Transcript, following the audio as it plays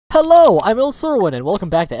Hello, I'm Ilserwin, and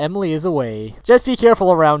welcome back to Emily is Away. Just be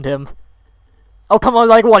careful around him. Oh, come on,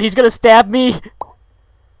 like what? He's gonna stab me?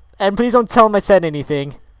 And please don't tell him I said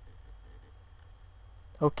anything.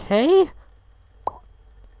 Okay?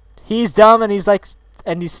 He's dumb, and he's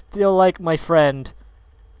still like my friend.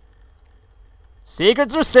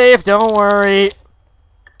 Secrets are safe, don't worry.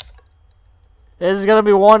 This is gonna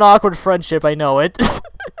be one awkward friendship, I know it.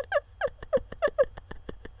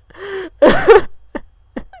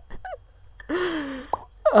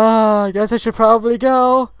 I guess I should probably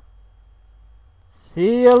go.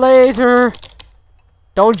 See you later.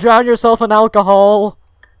 Don't drown yourself in alcohol.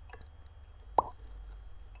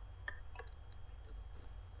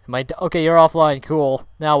 Okay, you're offline. Cool.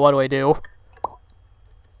 Now what do I do?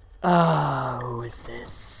 Who is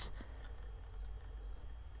this?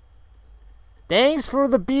 Thanks for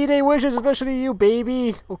the B-Day wishes, especially you,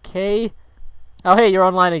 baby. Okay. Oh, hey, you're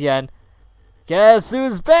online again. Guess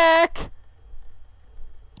who's back?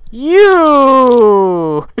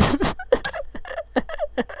 You!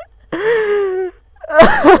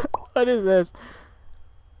 What is this?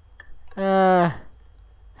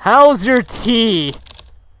 How's your tea?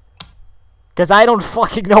 Because I don't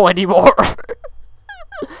fucking know anymore.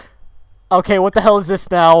 Okay, what the hell is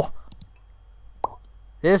this now?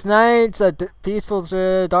 This night's a peaceful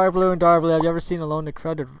dark blue and dark blue. Have you ever seen Alone and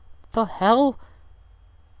Crowded? What the hell?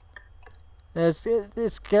 This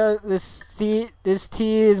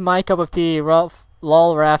tea is my cup of tea. Rough,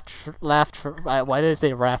 lol, why did I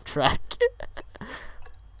say raft track?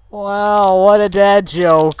 Wow, what a dad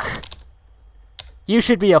joke. You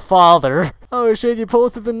should be a father. Oh shit, you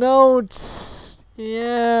posted the note.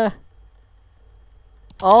 Yeah.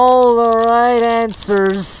 All the right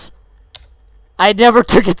answers. I never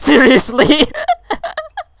took it seriously.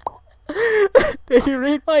 Did you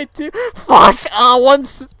read my two? Fuck!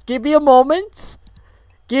 Give me a moment.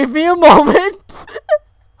 Give me a moment.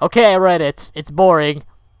 Okay, I read it. It's boring.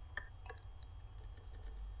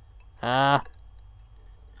 Yeah,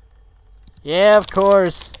 of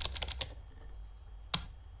course.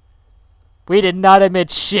 We did not admit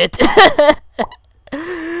shit.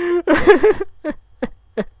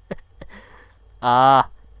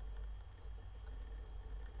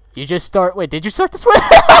 You just start. Wait, did you start this one?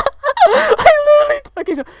 I literally.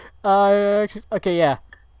 Okay, so. Okay, yeah.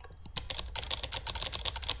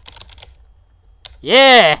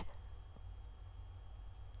 Yeah!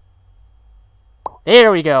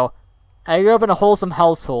 There we go. I grew up in a wholesome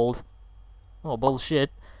household. Oh,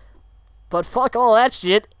 bullshit. But fuck all that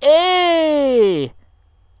shit. Hey!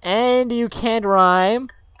 And you can't rhyme.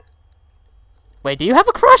 Wait, do you have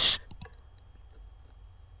a crush?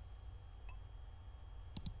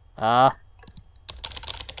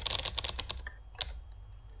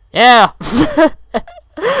 Yeah!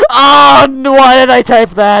 Oh, why did I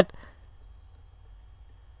type that?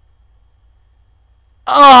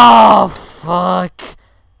 Oh, fuck.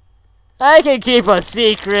 I can keep a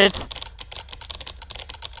secret.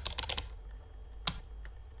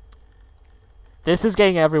 This is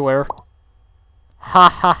getting everywhere. Ha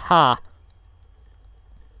ha ha.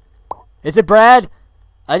 Is it Brad?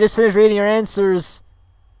 I just finished reading your answers.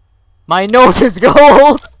 My note is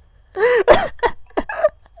gold.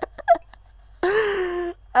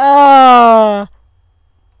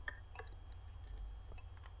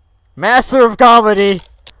 Master of comedy.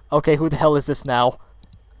 Okay, who the hell is this now?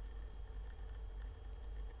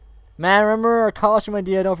 Man, remember our costume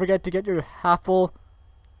idea? Don't forget to get your apple.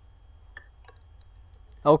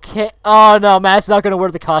 Okay. Oh no, Matt's not gonna wear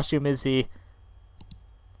the costume, is he?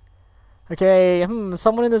 Okay.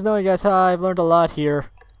 Someone in this know, I guess. I've learned a lot here.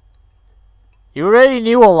 You already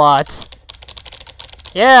knew a lot.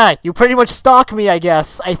 Yeah, you pretty much stalk me, I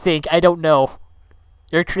guess. I think. I don't know.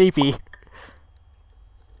 You're creepy.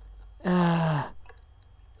 Can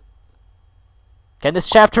this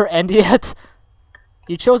chapter end yet?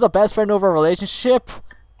 You chose a best friend over a relationship?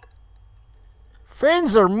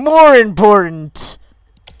 Friends are more important.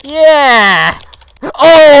 Yeah!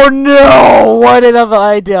 Oh no! What have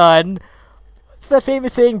I done? What's that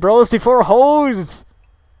famous saying, bros before hoes?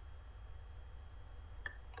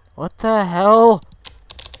 What the hell?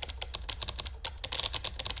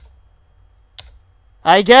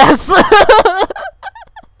 I guess.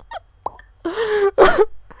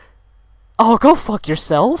 Oh, go fuck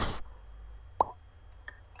yourself.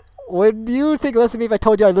 Would you think less of me if I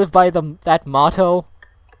told you I live by that motto?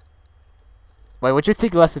 Wait, would you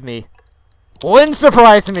think less of me? Wouldn't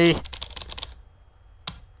surprise me.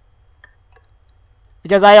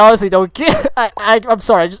 Because I honestly don't care. I'm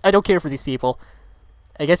sorry, I don't care for these people.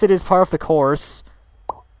 I guess it is part of the course.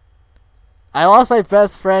 I lost my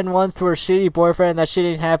best friend once to her shitty boyfriend, and that shit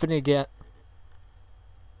ain't happening again.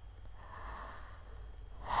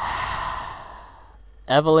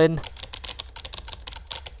 Evelyn.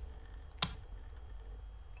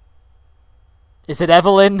 Is it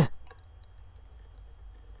Evelyn?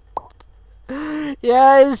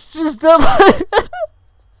 Yeah, it's just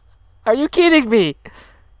Are you kidding me?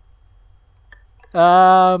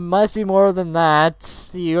 Must be more than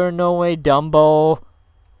that. You're no way Dumbo.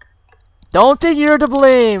 Don't think you're to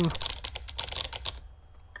blame.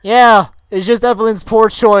 Yeah, it's just Evelyn's poor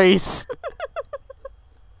choice.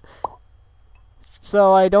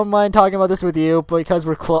 So I don't mind talking about this with you because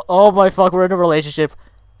we're close. Oh my fuck, we're in a relationship.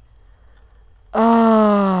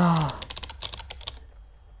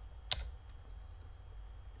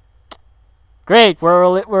 Great,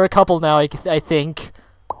 we're a couple now. I think.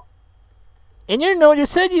 In your note, you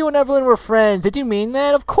said you and Evelyn were friends. Did you mean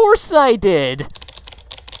that? Of course I did.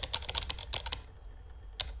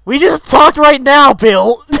 We just talked right now,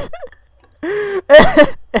 Bill.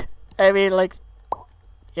 I mean, like,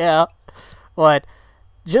 yeah. What?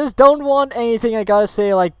 Just don't want anything I gotta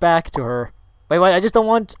say like back to her. Wait, what? I just don't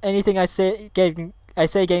want anything I say getting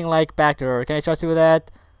like back to her. Can I trust you with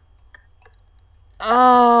that?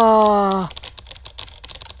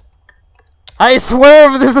 I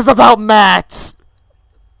swear this is about Matt.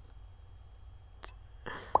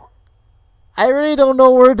 I really don't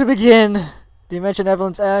know where to begin. Did you mention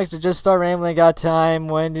Evelyn's ex? Just start rambling. Got time.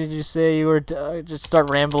 When did you say you were just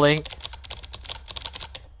start rambling?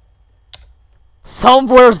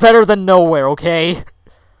 Somewhere's better than nowhere, okay?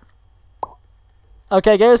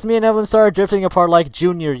 Okay, I guess me and Evelyn started drifting apart like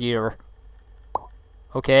junior year.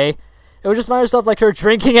 Okay? It was just minor stuff like her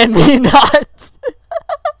drinking and me not.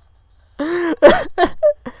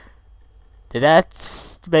 Did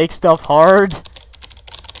that make stuff hard?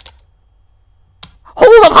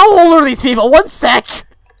 Hold up, how old are these people? One sec!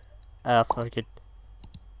 Fuck it.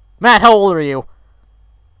 Matt, how old are you?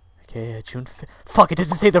 Okay, June 5th. Fuck, it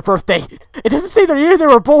doesn't say their birthday. It doesn't say the year they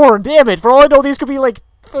were born. Damn it. For all I know, these could be, like,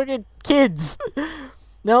 fucking kids.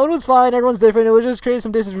 No, it was fine. Everyone's different. It was just create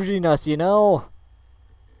some distance between us, you know?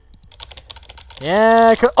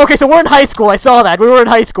 Yeah. Okay, so we're in high school. I saw that. We were in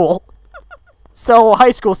high school. So,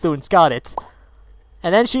 high school students. Got it.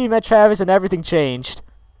 And then she met Travis and everything changed.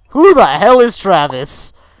 Who the hell is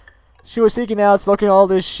Travis? She was seeking out, smoking all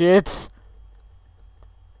this shit.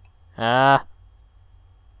 Maybe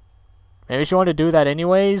she wanted to do that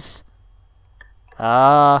anyways?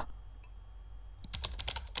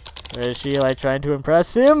 Is she, like, trying to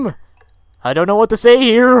impress him? I don't know what to say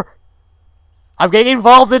here. I'm getting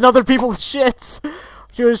involved in other people's shits.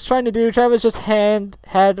 She was trying to do, Travis just had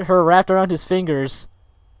her wrapped around his fingers.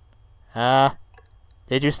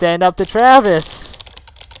 Did you stand up to Travis?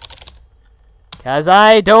 'Cause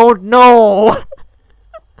I don't know.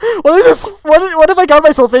 What is this? What have I got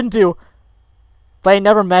myself into? But I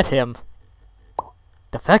never met him.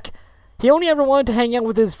 The fuck? He only ever wanted to hang out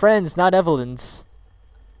with his friends, not Evelyn's.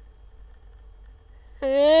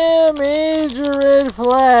 Major red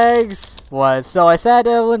flags. What? So I sat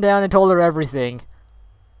Evelyn down and told her everything.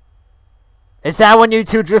 Is that when you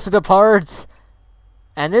two drifted apart?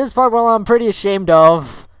 And this part, well, I'm pretty ashamed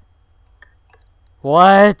of.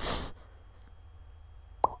 What?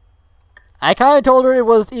 I kinda told her it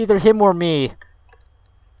was either him or me.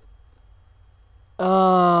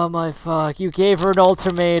 Oh my fuck, you gave her an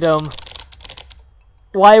ultimatum.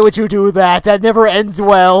 Why would you do that? That never ends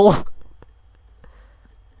well.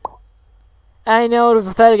 I know it was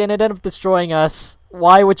pathetic and it ended up destroying us.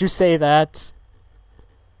 Why would you say that?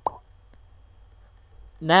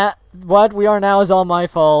 What we are now is all my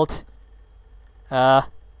fault.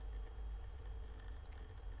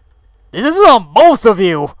 This is on both of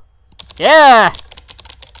you! Yeah!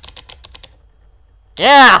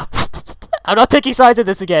 Yeah! I'm not taking sides in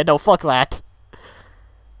this again. No, fuck that.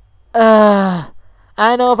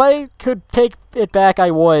 I know if I could take it back,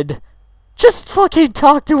 I would. Just fucking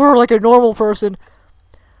talk to her like a normal person.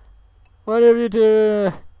 What have you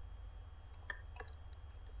do?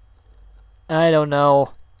 I don't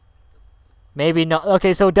know. Maybe not.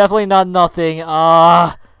 Okay, so definitely not nothing.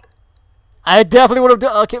 I definitely would have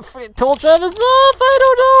done. Okay, told Travis off. I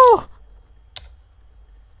don't know.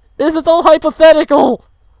 This is all hypothetical.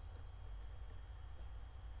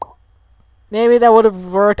 Maybe that would have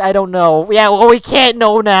worked. I don't know. Yeah, well, we can't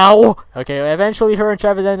know now. Okay, eventually her and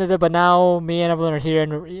Travis ended it, but now me and Evelyn are here,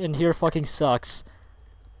 and here fucking sucks.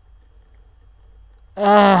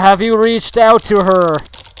 Have you reached out to her?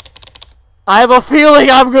 I have a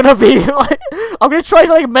feeling I'm gonna be like, I'm gonna try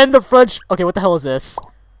to like mend the French. Okay, what the hell is this?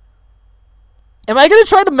 Am I gonna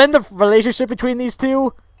try to mend the relationship between these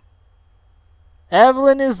two?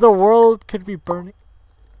 Evelyn is the world could be burning.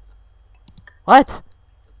 What?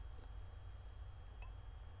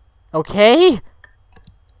 Okay?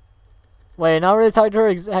 Wait, not really talking to her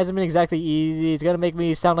hasn't been exactly easy. It's gonna make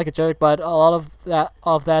me sound like a jerk, but a lot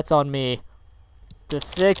of that's on me. The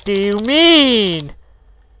fuck do you mean?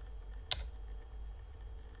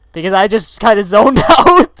 Because I just kind of zoned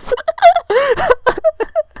out.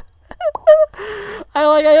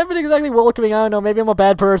 I haven't exactly welcoming. I don't know. Maybe I'm a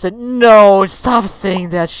bad person. No, stop saying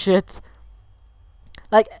that shit.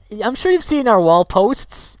 Like, I'm sure you've seen our wall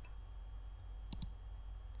posts.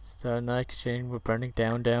 Star Night Exchange, we're burning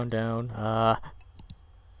down, down, down.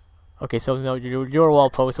 Okay, so no, your wall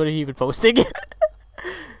post. What are you even posting?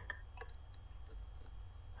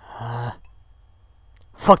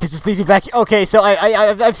 Fuck, this just leaves me back. Okay, so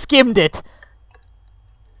I've skimmed it.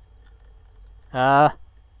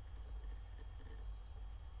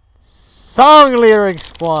 Song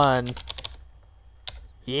lyrics 1.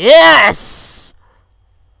 Yes!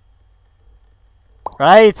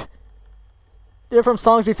 Right? They're from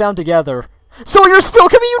songs we found together. So you're still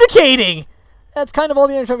communicating! That's kind of all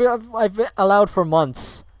the interview I've allowed for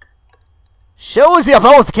months. Shows you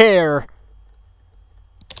both care!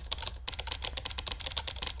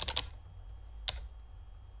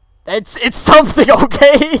 It's something,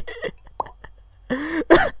 okay?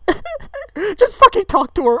 Just fucking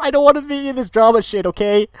talk to her. I don't want to be in this drama shit,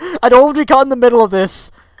 okay? I don't want to be caught in the middle of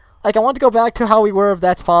this. Like, I want to go back to how we were if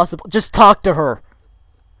that's possible. Just talk to her.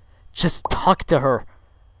 Just talk to her.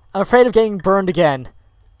 I'm afraid of getting burned again.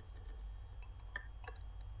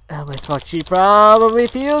 Oh my fuck, she probably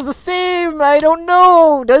feels the same. I don't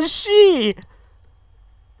know. Does she?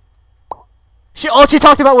 All she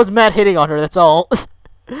talked about was Matt hitting on her, that's all.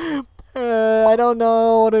 I don't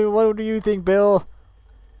know. What do you think, Bill?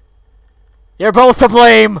 You're both to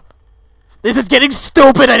blame! This is getting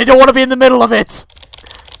stupid and I don't want to be in the middle of it!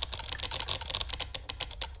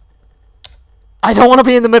 I don't want to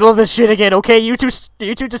be in the middle of this shit again, okay? You two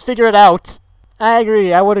just figure it out. I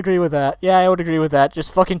agree. I would agree with that. Yeah, I would agree with that.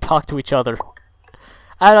 Just fucking talk to each other.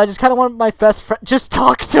 I don't know, I just kind of want my best friend... Just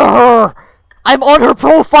talk to her! I'm on her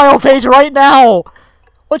profile page right now!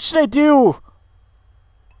 What should I do?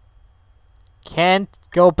 Can't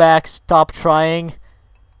go back. Stop trying.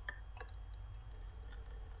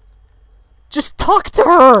 Just talk to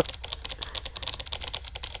her!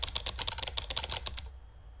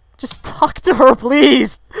 Just talk to her,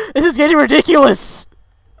 please! This is getting ridiculous!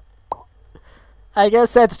 I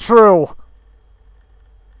guess that's true.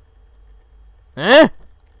 Eh?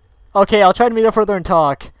 Okay, I'll try to meet her further and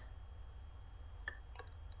talk.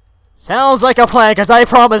 Sounds like a plan, because I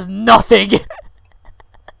promise nothing!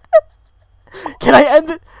 Can I end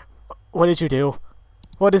it? What did you do?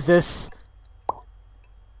 What is this?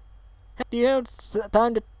 Do you have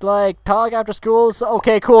time to, like, talk after school?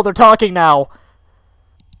 Okay, cool, they're talking now.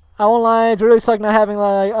 I won't lie, it's really sucked not having,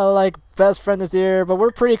 like, a, best friend this year, but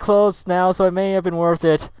we're pretty close now, so it may have been worth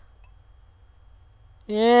it.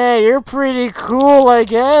 Yeah, you're pretty cool, I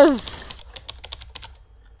guess.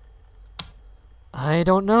 I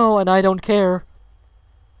don't know, and I don't care.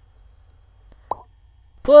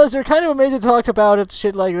 Plus, you're kind of amazing to talk about it,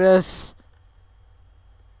 shit like this.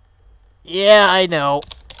 Yeah, I know.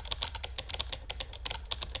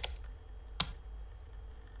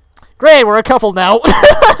 Great, we're a couple now.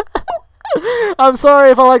 I'm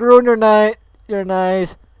sorry if I ruined your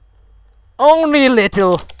night. Only a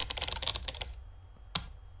little.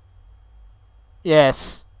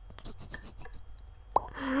 Yes.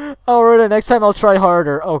 Alright, next time I'll try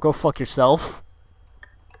harder. Oh, go fuck yourself.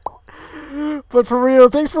 But for real,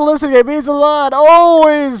 thanks for listening. It means a lot.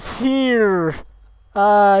 Always here.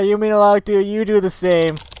 You mean a lot to you. Do the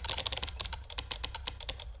same.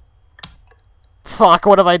 Fuck,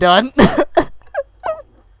 what have I done?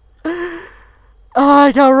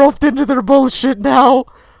 I got roped into their bullshit now.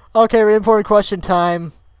 Okay, really important question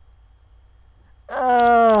time.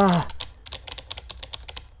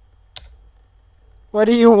 What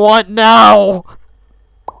do you want now?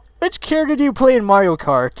 Which character do you play in Mario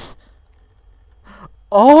Kart?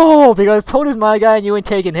 Oh, because Toad's my guy and you ain't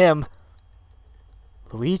taking him.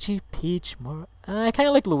 Luigi, Peach, I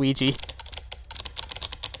kinda like Luigi.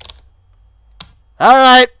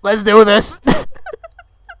 Alright, let's do this.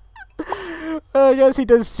 I guess he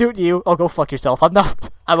does suit you. Oh, go fuck yourself. I'm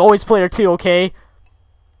always player 2, okay?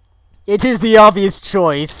 It is the obvious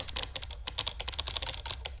choice.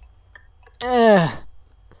 How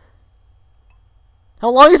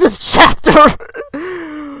long is this chapter?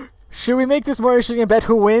 Should we make this more interesting and bet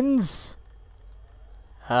who wins?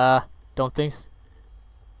 Don't think so.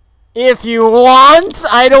 If you want,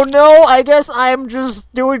 I don't know. I guess I'm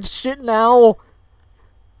just doing shit now.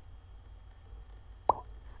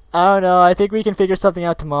 I don't know. I think we can figure something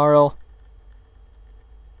out tomorrow.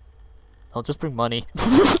 I'll just bring money.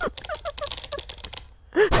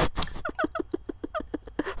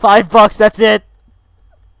 $5, that's it.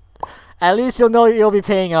 At least you'll know you'll be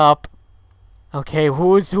paying up. Okay,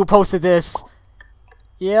 who posted this?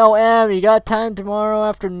 Yo, Em, you got time tomorrow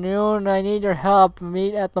afternoon? I need your help.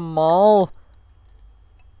 Meet at the mall.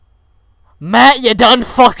 Matt, you done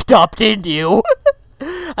fucked up, didn't you?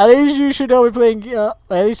 At least you should know we're playing. At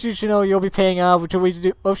least you should know you'll be paying up. What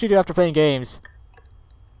should you do after playing games?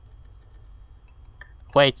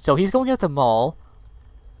 Wait, so he's going at the mall?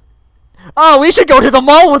 Oh, we should go to the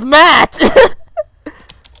mall with Matt!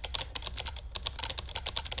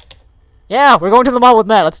 Yeah, we're going to the mall with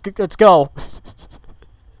Matt. Let's go.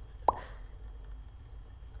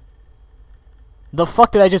 The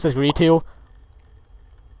fuck did I just agree to?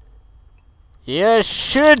 You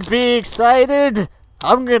should be excited.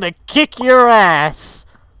 I'm gonna kick your ass.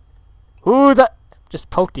 Who the... Just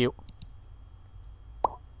poked you.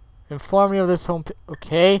 Inform you of this home...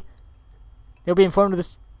 Okay. You'll be informed of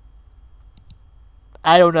this...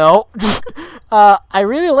 I don't know. I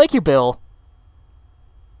really like you, Bill.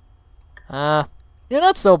 You're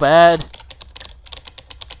not so bad.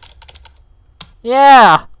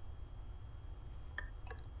 Yeah.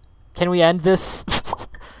 Can we end this?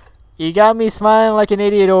 You got me smiling like an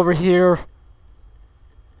idiot over here.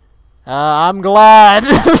 I'm glad.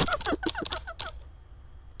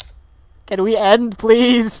 Can we end,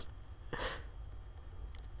 please?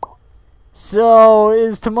 So,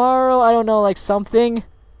 is tomorrow, I don't know, like something?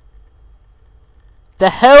 The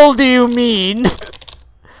hell do you mean?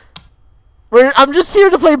 I'm just here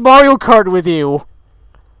to play Mario Kart with you.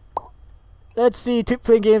 Let's see,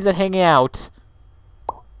 playing games and hanging out.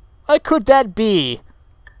 What could that be?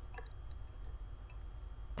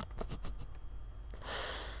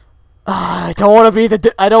 I don't want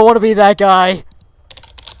to be that guy.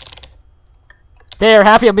 There,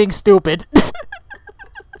 happy I'm being stupid.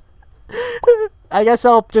 I guess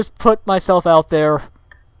I'll just put myself out there.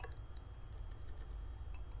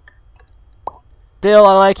 Bill,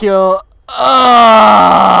 I like you.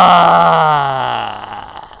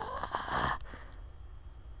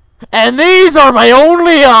 And these are my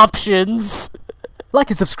only options. Like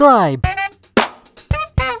and subscribe.